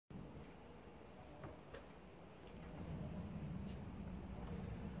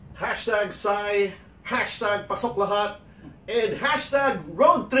hashtag Sai, hashtag Pasok Lahat, and hashtag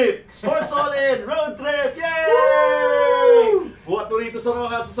Road Trip. Sports All In, Road Trip! Yay! Buhat mo rito sa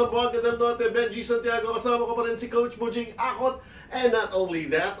Rojas sa Zamboanga del Norte, Benji Santiago. Kasama ko pa rin si Coach Mujing Akot. And not only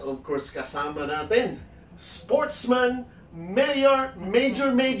that, of course, kasama natin, sportsman, mayor,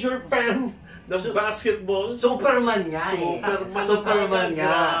 major fan ng basketball. Superman nga Superman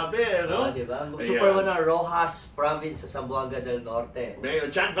nga. Grabe, no? Diba? Superman ng Rojas Province sa Zamboanga del Norte. Mayor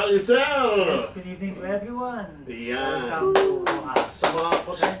Jack Valenzuela. Yes, good evening to everyone. Yan. Welcome to Rojas. Sa mga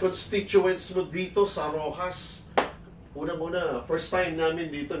constituents mo dito sa Rojas, una-muna, first time namin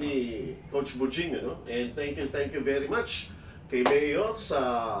dito ni Coach Mujing, ano? And thank you very much kay Mayor sa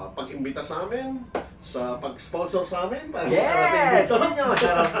pag-imbita sa amin, sa pag-sponsor sa amin. Yes! Yun yung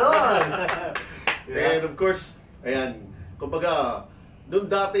masarap doon. And of course, ayan, kumbaga, nung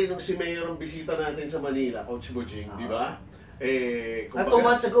dati, nung si Mayor ang bisita natin sa Manila, Coach Mujing, di ba? Eh, kumbaga, 2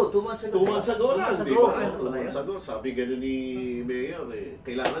 months ago. 2 months ago lang, di ba? 2 months ago. ago, sabi gano'n ni Mayor,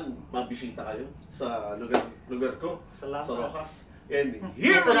 kailangan mabisita kayo sa lugar ko, Salamat. sa Rojas. And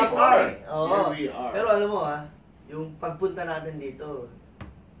here Dito we na po are! kami. Oo. Here we are. Pero alam mo yung pagpunta natin dito,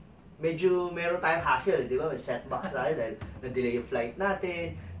 medyo meron tayong hassle, di ba? May setbacks tayo dahil na-delay yung flight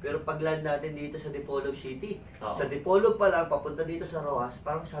natin. Pero pag-land natin dito sa Dipolog City, sa Dipolog pa lang, papunta dito sa Rojas,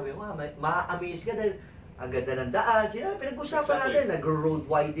 parang sabi mo, ma-amaze ka dahil ang ganda ng daan. Sila, pinag-usapan natin, nag-road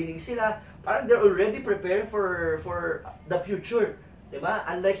widening sila. Parang they're already prepared for the future. Di ba?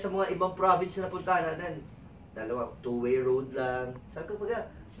 Unlike sa mga ibang province na napuntahan natin, two-way road lang. Sabi ko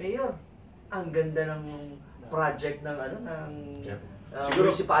Mayor, ang ganda ng project ng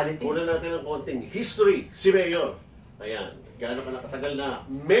municipality. Una natin ng konting history, si Mayor. Ayan, gaano ka nakatagal na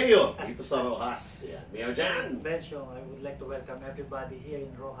Mayor dito sa Rojas. Ayan, Mayor Jan. Benjo, I would like to welcome everybody here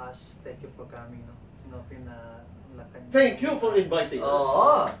in Rojas. Thank you for coming. Thank you for inviting us.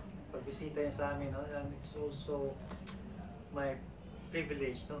 Oo. Pagbisita niyo sa amin, no? And it's also my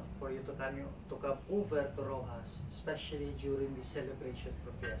privilege, no, for you to come over to Rojas, especially during the celebration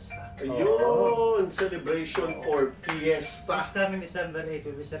for Fiesta. Ayun, celebration for Fiesta. This coming December 8,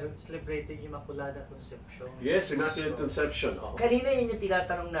 we'll be celebrating Immaculada Conception. Yes, Immaculate Conception. Kanina yun yung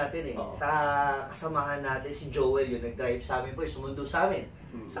tinatanong natin sa kasamahan natin, si Joel, yung nag-drive sa amin po, sumundo sa amin.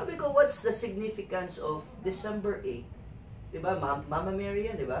 Sabi ko, what's the significance of December 8? Diba, Mama Mary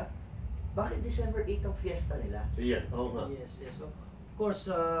yan, diba? Bakit December 8 ang fiesta nila? Yan, oo nga. Yes. So, of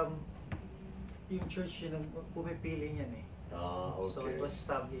course, yung church yun ang pumipili niyan eh. Okay. So it was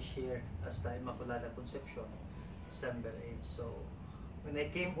established here as the Immaculada Conception, December 8. So when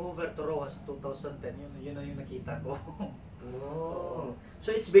I came over to Rojas 2010, yun na yung nakita ko.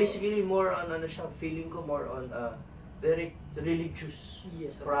 So it's basically more on feeling ko more on very religious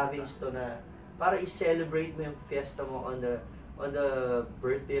province to na para i-celebrate mo yung fiesta mo on the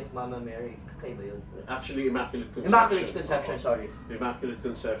birthday of Mama Mary. Kakaiba yun. Actually, Immaculate Conception. Immaculate Conception, sorry. Immaculate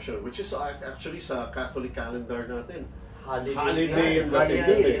Conception, which is actually sa Catholic calendar natin. Holiday yung dating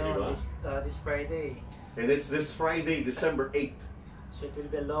Holiday, di ba? this Friday. And it's this Friday, December 8. So it will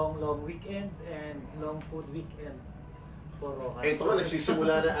be a long weekend and long food weekend for Rojas. Ito nga,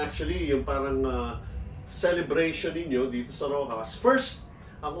 nagsisimula na actually yung parang celebration ninyo dito sa Rojas. First,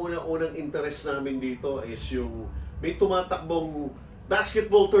 ang unang interest namin dito is yung may tumatakbong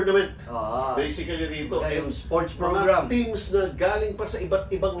basketball tournament. Basically rito. And sports program. Mga teams na galing pa sa iba't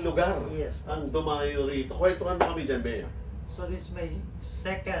ibang lugar ang dumayo rito. Kwentuhan mo kami dyan, Mayor. So this is my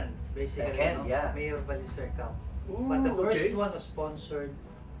second, basically, Mayor Valenzuela Cup. Ooh, But the first one was sponsored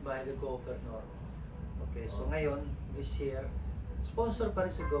by the governor. Okay, so ngayon, this year, sponsor pa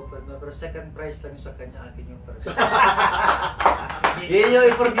rin si governor, pero second prize lang yung sa kanya, akin yung first. Yun yung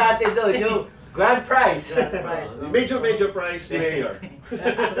importante doon, yung grand prize. Major prize ni Mayor.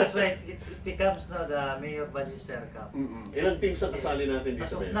 So that's why it becomes now the Mayor Valenzuela Cup. Ilang teams ang kasali natin dito,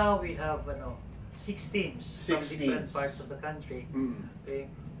 As of Mayor? now, we have 6 teams from different parts of the country.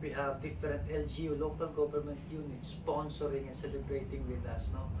 Okay, we have different LGU, local government units, sponsoring and celebrating with us.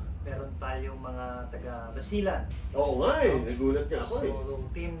 No, meron tayong mga taga-Basilan. Oo nga nagulat nga ako So,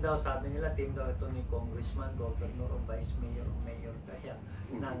 team daw, sabi nila, team daw ito ni Congressman, Governor, o Vice Mayor, o Mayor kaya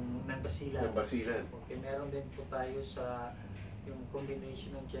ng Basilan. Ng Basilan. Okay, meron din po tayo sa yung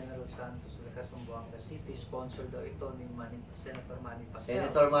combination ng General Santos at Zamboanga City. Sponsor daw ito ni Senator Manny Pacquiao.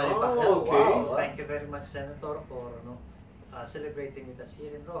 Senator Manny Pacquiao. Okay. Wow. Thank you very much, Senator, for celebrating with us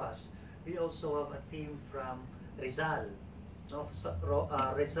here in Rojas. We also have a team from Rizal. No,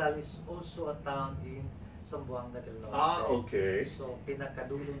 Rizal is also a town in Zamboanga del Norte. Okay. So,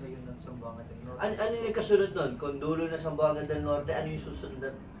 pinakadulo na yun ng Zamboanga del Norte. Ano yung kasunod nun? Kung dulo na Zamboanga del Norte, ano yung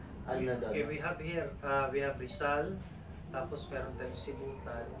susunod? Okay, we have here, we have Rizal, Tapos meron tayong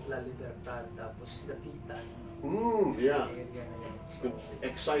Sibutan, La Libertad, tapos Dapitan. Yeah. Area na yun. Yung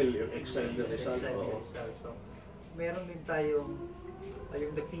exile na Rizal. So, meron din tayong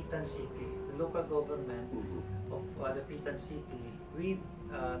yung Dapitan City, the local government of Dapitan City with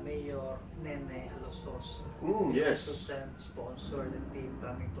Mayor Nene Alosos. Yes. Also sponsor the team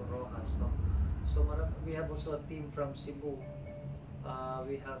coming to Rojas. No? So we have also a team from Cebu.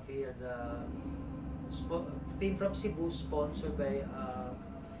 We have here the team from Cebu sponsored by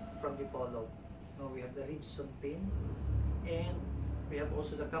from Dipolog. No, we have the Ribson team, and we have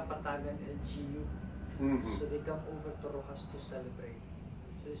also the Kapatagan LGU. So they come over to Rojas to celebrate.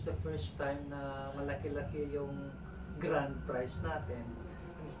 So it's the first time na malaki-laki yung grand prize natin.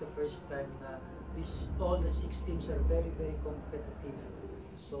 And it's the first time na all the 6 teams are very, very competitive.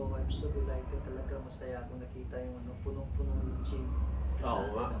 So I'm so delighted, talaga masaya akong nakita yung punong-puno yung gym.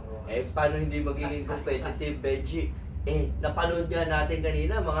 Oo nga. Paano hindi magiging competitive, Benji? Napanood nga natin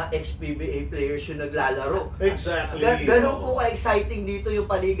kanina, mga ex-PBA players yung naglalaro. Exactly. Ganun po ka-exciting dito yung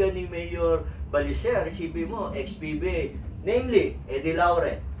paligan ni Mayor Balicer. Isipin mo, ex-PBA. Namely, Eddie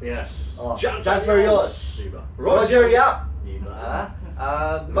Laure. Yes. John Ferios. Diba? Roger Yap. Diba?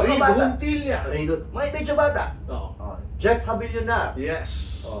 Reid Huntilla. May medyo bata. Jeff Habilionar.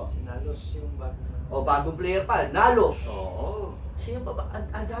 Yes. Sinalos yung Bagong player pa. Nalos. Sino pa ba?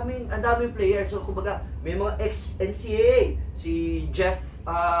 Ang daming players. So, kumbaga, may mga ex-NCAA. Si Jeff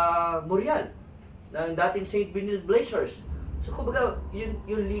Murial ng dating St. Benil Blazers. So, kumbaga,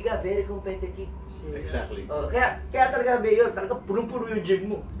 yung liga, very competitive. Exactly. Kaya talaga, Mayor, talaga punong-puno yung gym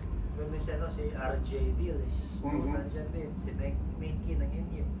mo. Doon si RJ Diles. Nandiyan din. Si Nikki ng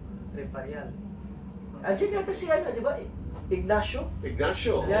inyo. Refarial. Andiyan yata si di ba? Ignacio.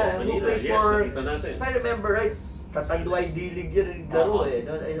 Yeah, who played for, nakita natin. if I remember right, Tatanduay D-League yun naglaro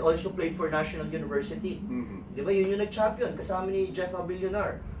and also played for National University. Di ba, yun yung nag-champion kasama ni Jeff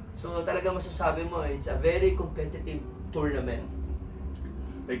Habilionar. So talaga masasabi mo, it's a very competitive tournament.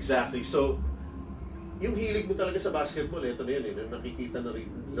 Exactly. So, yung hilig mo talaga sa basketball, ito na yun, nakikita na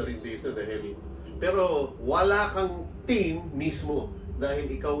rin dito dahil. Pero wala kang team mismo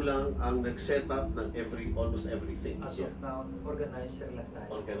dahil ikaw lang ang nag-set up ng almost everything. As of now, organizer lang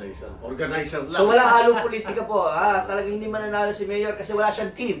tayo. Organizer lang. So wala halong politika po. Talagang hindi mananalo si Mayor kasi wala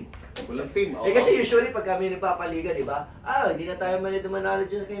siyang team. Walang team. Kasi usually pag kami nagpapaliga, di ba? Hindi na tayo manalo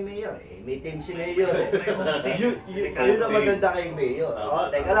dyan kay Mayor. May team si Mayor. Yun ang maganda kay Mayor.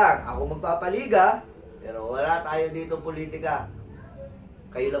 Teka lang, ako magpapaliga, pero wala tayo dito politika.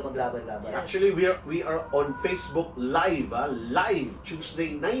 Kayo lang maglaban-laban. Actually, we are on Facebook live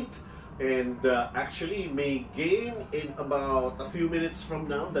Tuesday night. And actually, may game in about a few minutes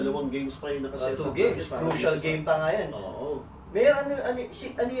from now. 2 games pa yung nakaset. 2 games. Crucial game pa nga yan. Mayor,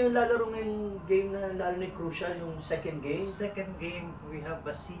 ano yung lalaro ngayong game na lalo na crucial, yung second game? Second game, we have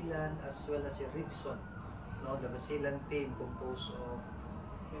Basilan as well as Ribson. No, the Basilan team composed of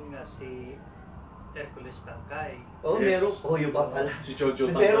si Hercules Tangkay. Meron. Yung pa pala. Si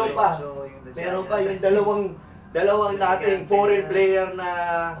Jojo Tangkay. Meron pa yung dalawang nating foreign player na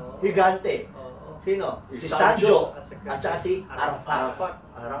higante. Sino? Si Sanjo. At saka si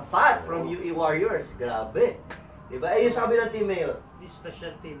Arafat from UE Warriors. Grabe. Diba? Yung sabi ng team, Mayor. This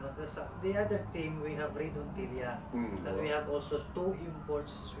special team. The other team, we have Reid Huntilla. And we have also 2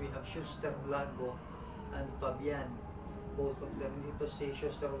 imports. We have Schuster Ulago and Fabian. Both of them. Ito si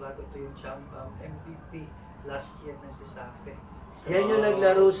Schuster Ulago, ito yung MVP last year na si Safe. Yan yung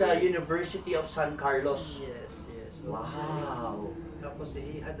naglaro sa University of San Carlos. Yes. Wow! Tapos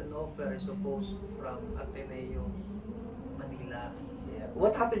he had an offer, I suppose, from Ateneo, Manila. Yeah.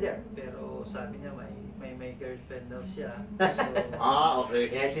 What happened there? Pero sabi niya may girlfriend daw siya. So,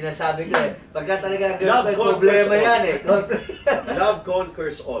 okay. Kaya sinasabi ko pagka talaga girlfriend, problema yan Love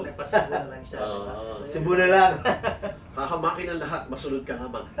conquers all. Nagpasibo na lang siya. Cebu na lang. Hahamakin ang lahat, masunod ka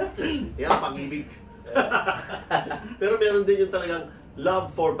naman. Yan ang pag-ibig. Pero meron din yung talagang love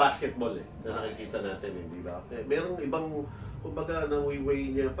for basketball na nakikita natin, di ba? Merong ibang, kumbaga,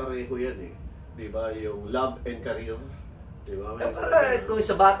 nawiway niya pareho yan di ba? Yung love and career, di ba? Kung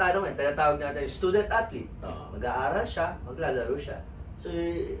sa bata naman, tinatawag natin student athlete. Mag-aaral siya, maglalaro siya. So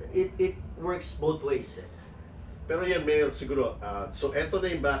it works both ways. Pero yan, Mayor, siguro, so eto na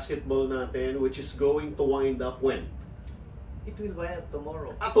yung basketball natin which is going to wind up when? It will wind up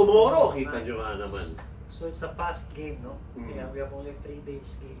tomorrow. Tomorrow! Kita nyo nga naman. So it's a fast game, no? Yeah, we have only 3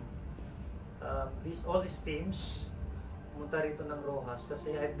 days game. All these teams, pumunta rito ng Rojas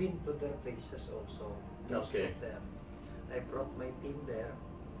kasi I've been to their places also. Most of them. I brought my team there.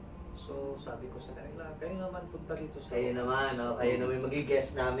 So sabi ko sa kanila, kayo naman punta rito sa Kayo naman, kayo naman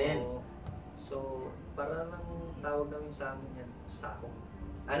magigest namin. So, para lang tawag namin sa amin yan, sahod.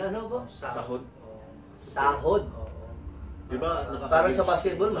 Ano po? Sahod? Oo. Sahod. Oo. Di ba? Parang sa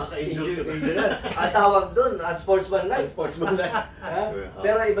basketball, mas Naka-injure injured. Ang tawag doon, unsportsmanlike. Sportsmanlike. Ha?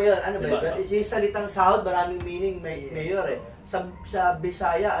 Pero iba yun. Ano ba Iba, yun? no? Yung salitang sahod, maraming meaning, Yes. mayor eh. Sa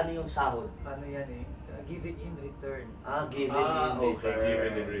Bisaya, ano yung sahod? Ano yan eh? Giving in return. Given Ah, in okay. return.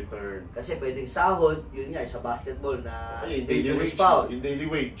 Given in return. Kasi pwedeng sahod, yun nga, sa basketball na Ay, yung daily dangerous wage. foul. Yung daily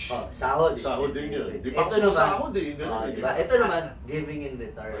wage. Sahod. Sahod din yun. Di Ito pa naman, sahod eh. Ganun, eh, di diba? ba? Ito naman, giving in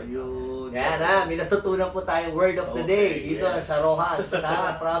return. Ayun. Yan na, may natutunan po tayong word of the day Okay, dito yes. sa Rojas,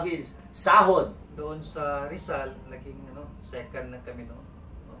 sa province. Sahod. Doon sa Rizal, naging second lang kami noon.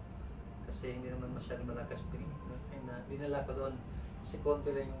 No? Kasi hindi naman masyadong malakas dinala ko doon. Kasi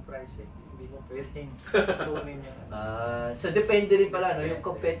konti lang yung price eh. Hindi mo pwedeng tunin yan. So depende rin pala, no, yung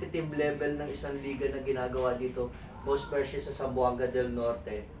competitive level ng isang liga na ginagawa dito, most especially sa Zamboanga del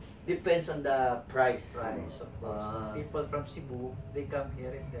Norte, depends on the price. Price, of course. People from Cebu, they come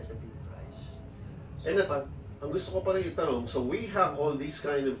here and there's a big price. So, And ang gusto ko pa rin itanong, so we have all these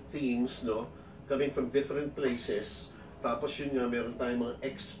kind of teams, no, coming from different places. Tapos yun nga, meron tayong mga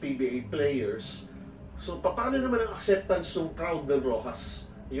ex-PBA players. So, paano naman ang acceptance ng crowd ng Rojas?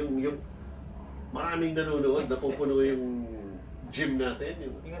 Yung maraming nanonood, napupuno yung gym natin.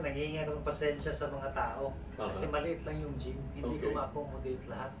 yung naghihingi ako ng pasensya sa mga tao. Kasi maliit lang yung gym, hindi ko ma-accommodate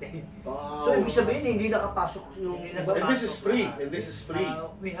lahat eh. So, ibig sabihin, hindi nakapasok yung... And this is free. And this is free.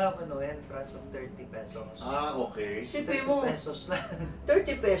 We have entrance of 30 pesos. Okay. Sipin 30 mo, pesos lang.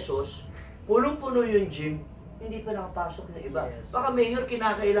 30 pesos, punong-puno yung gym, hindi pa nakapasok na iba. Yes. Baka mayor,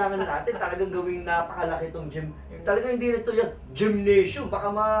 kinakailangan natin talagang gawing napakalaki itong gym. Talagang hindi nito yung gymnasium, baka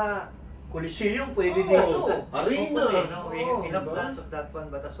Coliseum, pwede dito. Arena. We have diba? plans of that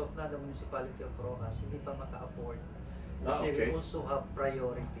one, but as of now, the municipality of Rojas, hindi pa maka-afford. Kasi okay. we also have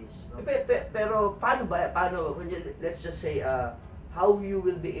priorities. No? Pero paano ba, let's just say, how you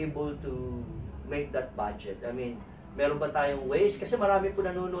will be able to make that budget? I mean, meron ba tayong ways? Kasi marami po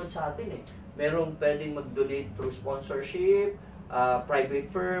nanonood sa atin eh. Merong pwedeng mag-donate through sponsorship,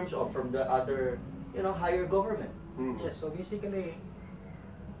 private firms, or from the other, higher government. Yes, so basically,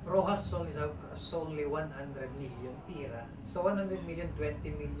 Rojas has only 100 million tira. So 100 million, 20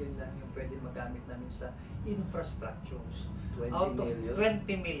 million lang yung pwede magamit namin sa infrastructures. 20 Out of million?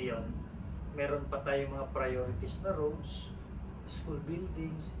 20 million, meron pa tayong mga priorities na roads, school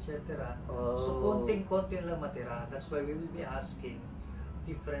buildings, etc. So konting-konti lang matira. That's why we will be asking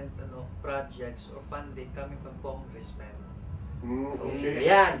different projects or funding coming from congressmen. Okay.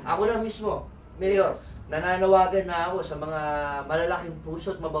 Ayan, ako na mismo. Mayor, nananawagan na ako sa mga malalaking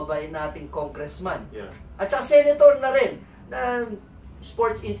puso at mababain nating congressman. Yeah. At saka senator na rin, na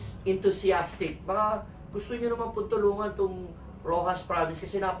sports enthusiastic. Baka gusto nyo naman po tulungan itong Rojas Province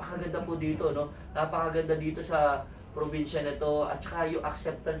kasi napakaganda po dito, no? Napakaganda dito sa probinsya na ito at saka yung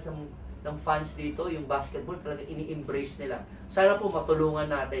acceptance ng fans dito, yung basketball, talaga ini-embrace nila. Sana po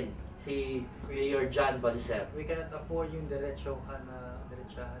matulungan natin si Mayor John Balicer. We cannot afford yung diretsahan na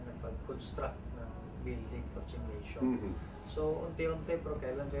pag-construct ng building for gymnasium. So, unti-unti, pero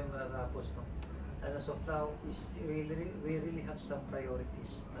kailan kayo matatapos, no? And as of now, we really have some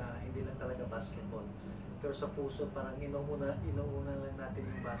priorities na hindi lang talaga basketball. Pero sa puso, parang inuuna lang natin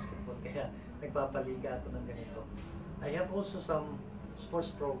yung basketball. Kaya nagpapaliga ako ng ganito. I have also some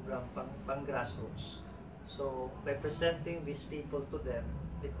sports program pang grassroots. So, by presenting these people to them,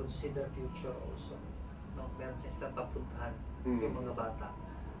 they consider future also. No? Meron silang papuntahan yung mga bata.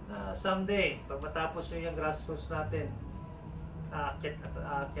 Someday, pag matapos yung grassroots natin,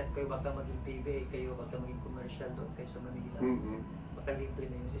 aakyat kayo, baka maging PBA kayo, baka maging commercial doon kayo sa Manila. Baka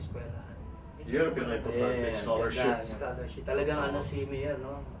libre na yung eskwelahan. Yun ang pinaka-importante, scholarships. Scholarship. Talagang si Mayor,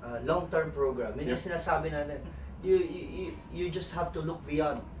 no? Long-term program. Yun yung sinasabi natin. You just have to look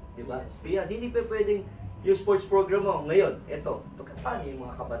beyond. Diba? Yes. Beyond. Hindi pa pwedeng yung sports program mo ngayon. Paano yung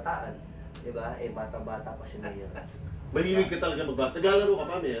mga kabataan? Diba? Bata-bata pa si Mayor. Mahilig ka talaga magbasa. Naglalaro ka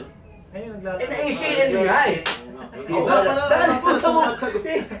pa, Mayor? Ngayon, naglalaro. Na-ACL nga eh. Diba? Nakalimutan mo.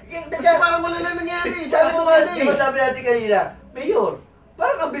 Kasi parang wala na nangyari. Sabi ko nga, di ba sabi natin kanina, Mayor,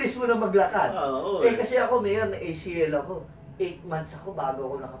 parang ang bilis mo na maglakad. Kasi ako, Mayor, na-ACL ako. 8 months ako bago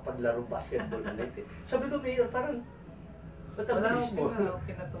ako nakapaglaro basketball ulit eh. Sabi ko, Mayor, parang ba't ang bilis mo?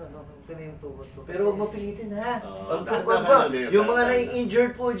 Okay na to, okay na yung tuhod ko. Pero huwag mapilitin ha. Dahan-dahan. Yung mga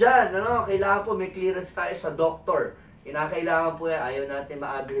nai-injured po dyan, kailangan po may clearance tayo sa doctor. Kinakailangan po yan, ayaw natin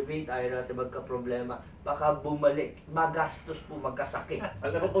ma-aggravate, ayaw natin magka-problema. Baka bumalik, magastos po, magkasakit.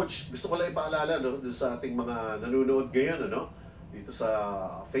 Alam mo, Coach, gusto ko lang ipaalala doon sa ating mga nanonood ngayon, dito sa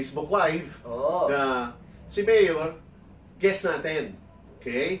Facebook Live, na si Mayor, guest natin.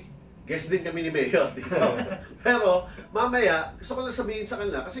 Okay? guest din kami ni Mayor dito. Pero, mamaya, gusto ko lang sabihin sa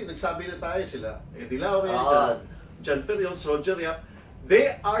kanila, kasi nagsabi na tayo sila, Eddie Laurel, John Ferriol, Roger Yap,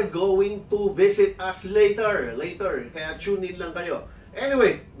 they are going to visit us later. Kaya tune in lang kayo.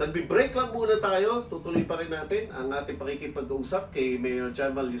 Anyway, nagbi-break lang muna tayo. Tutuloy pa rin natin ang ating pakikipag-usap kay Mayor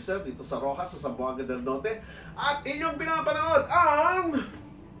John Vallicer dito sa Rojas, sa Zamboanga del Norte. At inyong pinapanood ang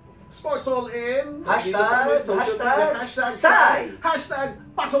Sports All In. Hashtag Sai. Hashtag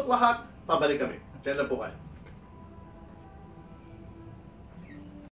Pasok Lahat. Pabalik kami. Diyan lang po kayo.